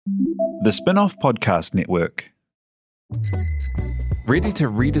The Spin-off Podcast Network. Ready to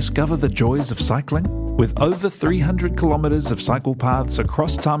rediscover the joys of cycling? With over 300 kilometres of cycle paths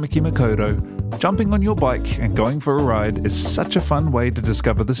across Tāmaki Makaurau, jumping on your bike and going for a ride is such a fun way to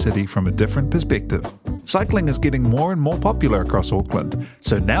discover the city from a different perspective. Cycling is getting more and more popular across Auckland,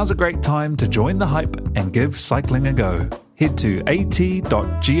 so now's a great time to join the hype and give cycling a go. Head to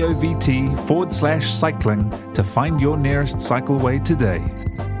at.govt/cycling to find your nearest cycleway today.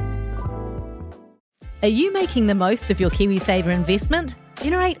 Are you making the most of your KiwiSaver investment?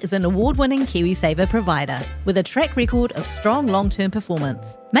 Generate is an award-winning KiwiSaver provider with a track record of strong long-term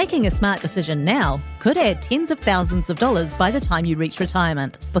performance. Making a smart decision now could add tens of thousands of dollars by the time you reach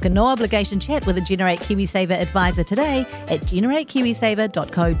retirement. Book a no-obligation chat with a Generate KiwiSaver advisor today at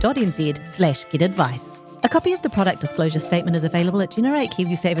generatekiwisaver.co.nz/get-advice. A copy of the product disclosure statement is available at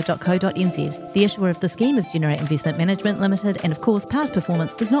generatekiwisaver.co.nz. The issuer of the scheme is Generate Investment Management Limited, and of course, past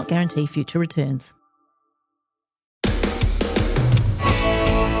performance does not guarantee future returns.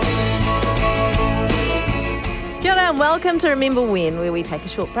 Kia ora and welcome to Remember When, where we take a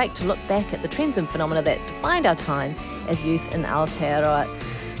short break to look back at the trends and phenomena that defined our time as youth in Aotearoa.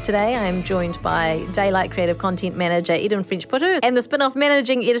 Today I am joined by Daylight Creative Content Manager Eden French-Putu and the Spin-off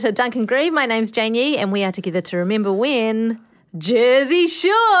Managing Editor Duncan Grieve. My name's Jane Yee and we are together to remember when Jersey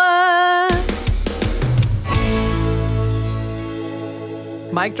Shore.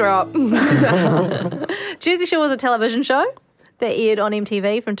 Mic drop. Jersey Shore was a television show that aired on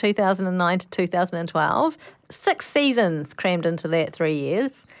MTV from 2009 to 2012. 6 seasons crammed into that 3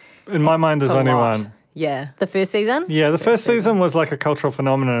 years. In my mind, there's only one. Yeah. The first season? Yeah, the first season was like a cultural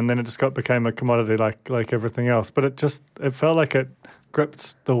phenomenon, and then it just became a commodity like everything else. But it felt like it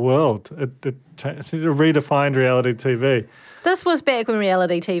gripped the world. It redefined reality TV. This was back when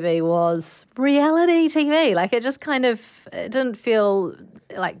reality TV was reality TV. Like, it just it didn't feel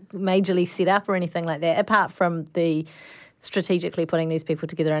like majorly set up or anything like that, apart from the strategically putting these people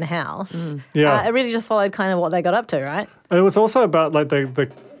together in a house. Yeah. It really just followed kind of what they got up to, right? And it was also about like the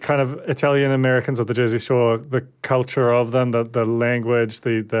kind of Italian Americans of the Jersey Shore, the culture of them, the language,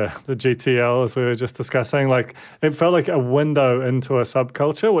 the GTL, as we were just discussing. Like, it felt like a window into a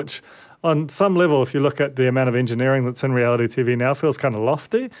subculture, which on some level, if you look at the amount of engineering that's in reality TV now, feels kind of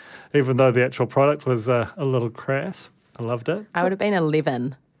lofty, even though the actual product was a little crass. I loved it. I would have been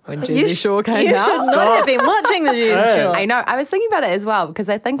 11 when Jersey Shore came You out. should not have been watching the Jersey Shore. I know. I was thinking about it as well because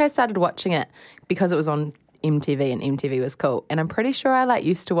I think I started watching it because it was on MTV and MTV was cool. And I'm pretty sure I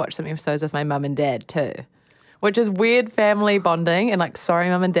used to watch some episodes with my mum and dad too, which is weird family bonding. And sorry,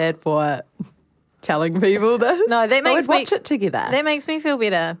 mum and dad, for telling people this. No, that makes me watch it together. That makes me feel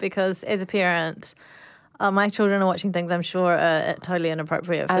better because as a parent, my children are watching things I'm sure are totally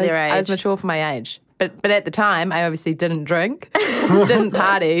inappropriate for their age. I was mature for my age. But at the time, I obviously didn't drink, didn't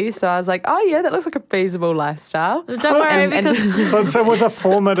party. So I was like, oh, yeah, that looks like a feasible lifestyle. Don't worry, because... So it was a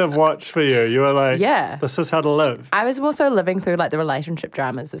formative watch for you. You were like, yeah, this is how to live. I was also living through the relationship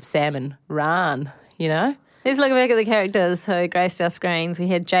dramas of Sam and Ran, you know? Let's look back at the characters who graced our screens. We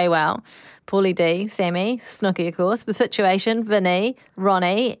had JWoww, Paulie D, Sammy, Snooki, of course, The Situation, Vinny,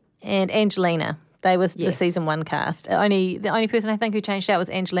 Ronnie, and Angelina. They were the season 1 cast. The only person I think who changed out was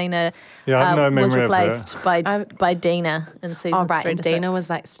Angelina. Yeah, I have no was memory replaced of her. by Dina in season 3. Oh, right, and to Dina 6. was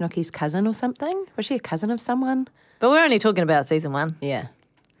Snooki's cousin or something? Was she a cousin of someone? But we're only talking about season 1. Yeah.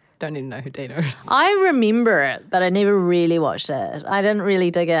 Don't even know who Dina is. I remember it, but I never really watched it. I didn't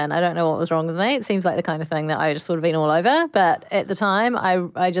really dig in. I don't know what was wrong with me. It seems like the kind of thing that I just sort of been all over. But at the time,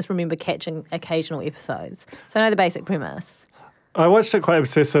 I just remember catching occasional episodes. So I know the basic premise. I watched it quite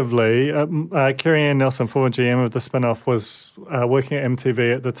obsessively. Kerry Ann Nelson, former GM of the spin-off, was working at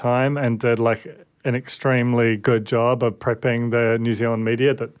MTV at the time and did an extremely good job of prepping the New Zealand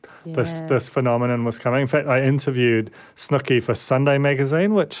media that this phenomenon was coming. In fact, I interviewed Snooki for Sunday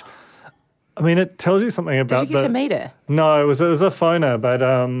magazine, which, I mean, it tells you something about. Did you get to meet her? No, it was a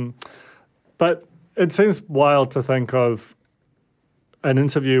phoner, but it seems wild to think of an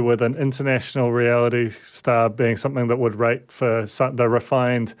interview with an international reality star being something that would rate for the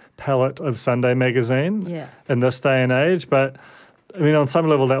refined palette of Sunday magazine in this day and age. But, I mean, on some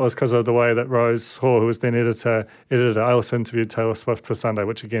level, that was because of the way that Rose Hall, who was then edited. I also interviewed Taylor Swift for Sunday,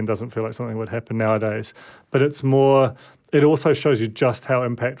 which, again, doesn't feel like something would happen nowadays. But it also shows you just how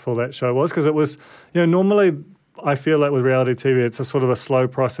impactful that show was, because it was, normally I feel like with reality TV, it's a sort of a slow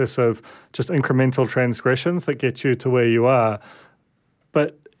process of just incremental transgressions that get you to where you are.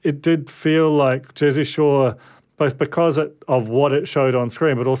 But it did feel like Jersey Shore, both because of what it showed on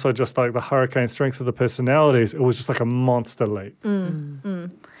screen, but also just like the hurricane strength of the personalities, it was just like a monster leap.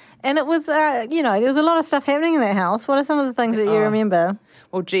 And it was, there was a lot of stuff happening in that house. What are some of the things that you remember?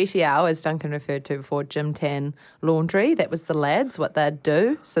 Well, GTL, as Duncan referred to before, Gym Tan Laundry, that was the lads, what they'd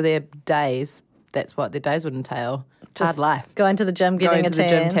do. So their days, that's what their days would entail. Hard life. Going to the gym, getting Going a to the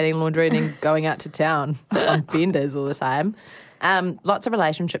tan. gym, tanning laundry, and then going out to town on benders all the time. Lots of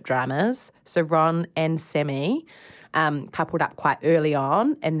relationship dramas. So Ron and Sammy coupled up quite early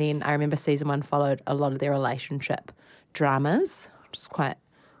on, and then I remember season 1 followed a lot of their relationship dramas, which is quite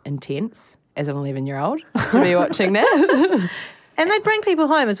intense as an 11-year-old to be watching that. And they'd bring people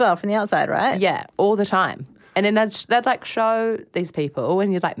home as well from the outside, right? Yeah, all the time. And then they'd like show these people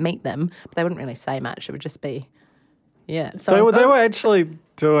and you'd like meet them, but they wouldn't really say much. It would just be, yeah. They were actually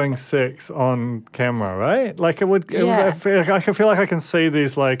doing sex on camera, right? Like I feel like I can see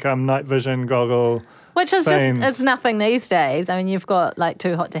these like night vision goggle Which is scenes. just, it's nothing these days. I mean, you've got like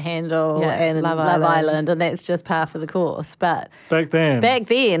Too Hot to Handle and Love Island, and that's just par for the course. But back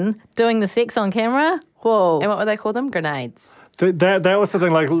then, doing the sex on camera, whoa. And what would they call them? Grenades. That was the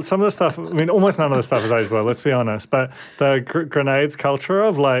thing. Like some of the stuff. I mean, almost none of the stuff is aged well. Let's be honest. But the grenades culture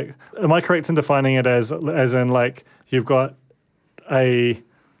of like, am I correct in defining it as in like you've got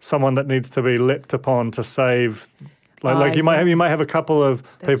someone that needs to be leapt upon to save. Like you might have a couple of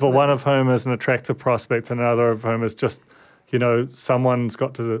people, one of whom is an attractive prospect, and another of whom is just, someone's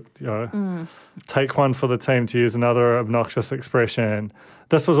got to take one for the team, to use another obnoxious expression.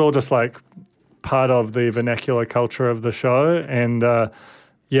 This was all just like part of the vernacular culture of the show, and it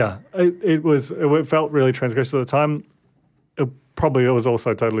felt really transgressive at the time. It was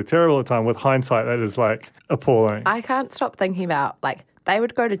also totally terrible at the time. With hindsight, that is like appalling. I can't stop thinking about like they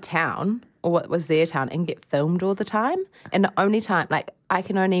would go to town or what was their town and get filmed all the time. And the only time, like, I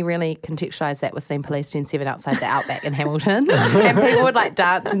can only really contextualise that with seeing Police 7 outside the Outback in Hamilton. And people would like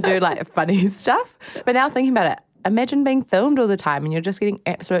dance and do like funny stuff. But now thinking about it, imagine being filmed all the time and you're just getting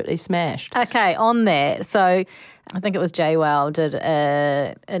absolutely smashed. Okay, on that. So I think it was JWoww did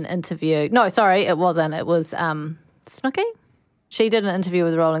an interview. No, sorry, it wasn't. It was Snooki. She did an interview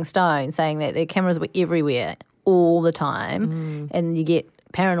with Rolling Stone saying that their cameras were everywhere all the time. And you get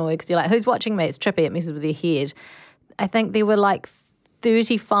paranoid because you're like, who's watching me? It's trippy. It messes with your head. I think there were like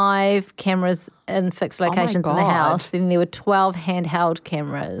 35 cameras in fixed locations in the house. Then there were 12 handheld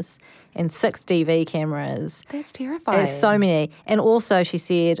cameras and 6 DV cameras. That's terrifying. It's so many. And also she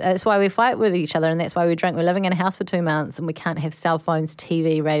said, that's why we fight with each other and that's why we drink. We're living in a house for 2 months and we can't have cell phones,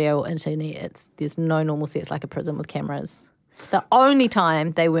 TV, radio, or internet. There's no normalcy. It's like a prison with cameras. The only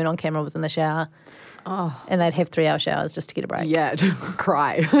time they weren't on camera was in the shower. Oh. And they'd have 3-hour showers just to get a break. Yeah, to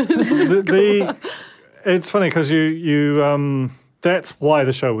cry. It's funny because you that's why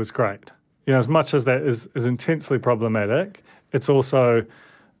the show was great. As much as that is intensely problematic, it's also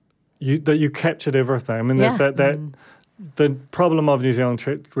that you captured everything. I mean, there's that the problem of New Zealand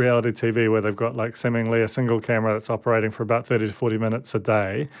reality TV where they've got like seemingly a single camera that's operating for about 30 to 40 minutes a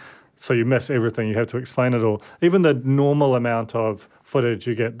day. So you miss everything. You have to explain it all. Even the normal amount of footage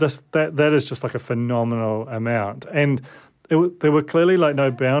you get, that is just like a phenomenal amount. And there were clearly like no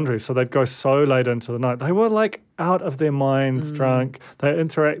boundaries. So they'd go so late into the night. They were like out of their minds, drunk. They're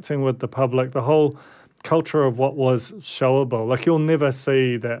interacting with the public. The whole culture of what was showable. Like you'll never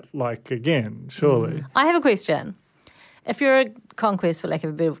see that like again, surely. I have a question. If you're a conquest, for lack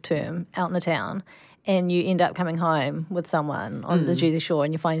of a better term, out in the town, and you end up coming home with someone on the Jersey Shore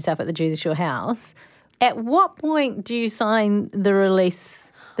and you find yourself at the Jersey Shore house, at what point do you sign the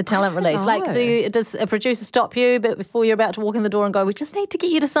release, the talent release? Like, does a producer stop you but before you're about to walk in the door and go, we just need to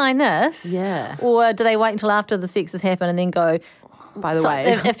get you to sign this? Yeah. Or do they wait until after the sex has happened and then go, by the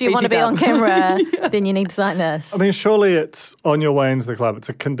way, if you want to be on camera, then you need to sign this? I mean, surely it's on your way into the club. It's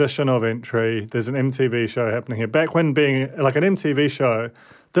a condition of entry. There's an MTV show happening here. Back when being like an MTV show,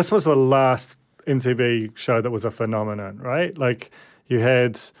 this was the last MTV show that was a phenomenon, right? Like you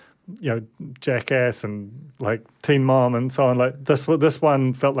had, Jackass and like Teen Mom and so on. Like this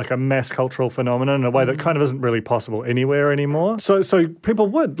one felt like a mass cultural phenomenon in a way that kind of isn't really possible anywhere anymore. So people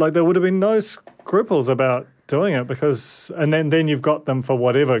there would have been no scruples about doing it and then you've got them for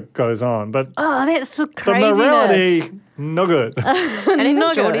whatever goes on. But that's the craziness. morality, no good. And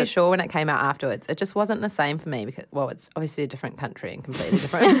even Geordie Shore, when it came out afterwards, it just wasn't the same for me because, it's obviously a different country and completely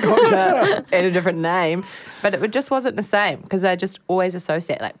different culture and a different name, but it just wasn't the same because I just always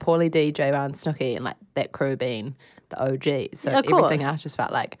associate like Paulie D, JWoww and Snooki and like that crew being the OG. So everything else just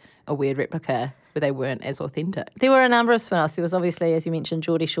felt like a weird replica where they weren't as authentic. There were a number of spin-offs. There was obviously, as you mentioned,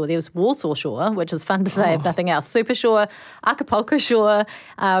 Geordie Shore. There was Warsaw Shore, which is fun to say if nothing else. Super Shore, Acapulco Shore,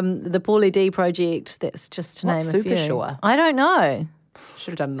 the Paulie D project. That's just to name a few. Super Shore? I don't know.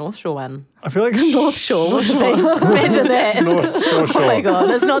 Should have done a North Shore one. I feel like North Shore would be. Imagine that. North Shore. Oh my God,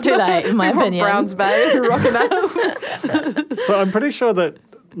 it's not too late, in my opinion. Browns Bay, rocking up. So I'm pretty sure that,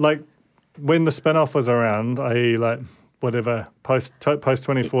 like, when the spin-off was around, i.e., like, whatever, post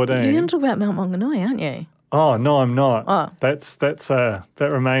 2014. You're going to talk about Mount Maunganui, aren't you? Oh no, I'm not. Oh. That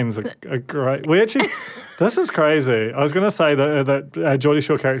remains a great. We actually, this is crazy. I was going to say that Geordie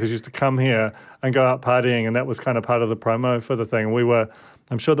Shore characters used to come here and go out partying, and that was kind of part of the promo for the thing.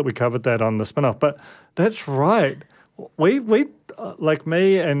 I'm sure that we covered that on the spin-off, but that's right. We like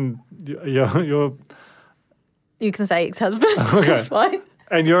me and your. You can say ex-husband. Okay. It's fine.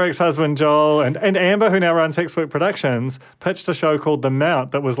 And your ex-husband, Joel, and Amber, who now runs Hexwork Productions, pitched a show called The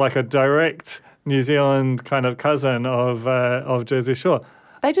Mount that was like a direct New Zealand kind of cousin of Jersey Shore.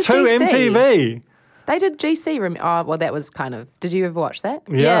 They did to GC. MTV. They did GC. Oh, well, that was kind of... Did you ever watch that?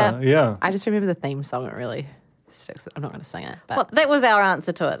 Yeah. I just remember the theme song. It really sticks. I'm not going to sing it. But Well, that was our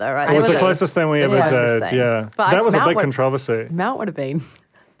answer to it, though, right? It was That the closest thing we the ever closest did. thing. Yeah. But That was a Mount big would- controversy. Mount would have been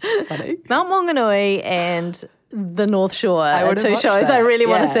funny. Mount Maunganui and the North Shore are would've two watched shows that. I really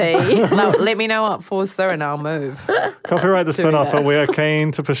want to Yeah. see. Well, let me know what falls through and I'll move. Copyright the spin-off, but we are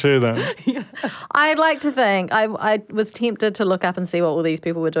keen to pursue them. I'd like to think, I was tempted to look up and see what all these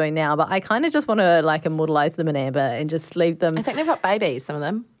people were doing now, but I kind of just want to like immortalise them in amber and just leave them. I think they've got babies, some of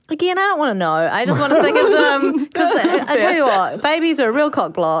them. Again, I don't want to know. I just want to think of them because I tell you what, babies are a real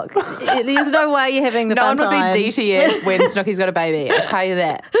cock block. There's no way you're having the No fun one would time. be DTF when Snooki's got a baby. I tell you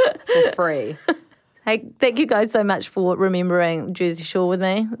that for free. Hey, thank you guys so much for remembering Jersey Shore with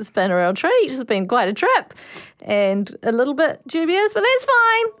me. It's been a real treat. It's been quite a trip and a little bit dubious, but that's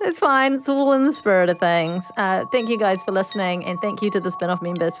fine. That's fine. It's all in the spirit of things. Thank you guys for listening, and thank you to the Spin-Off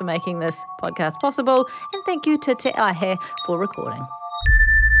members for making this podcast possible, and thank you to Te Ahe for recording.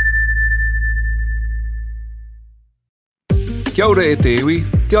 Kia ora e te iwi,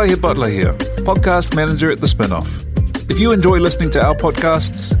 Te Aihe Butler here, podcast manager at The Spin-Off. If you enjoy listening to our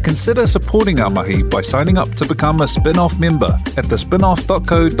podcasts, consider supporting our mahi by signing up to become a Spin-Off member at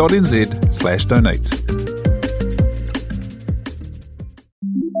thespinoff.co.nz/donate.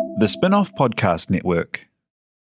 The Spin-Off Podcast Network.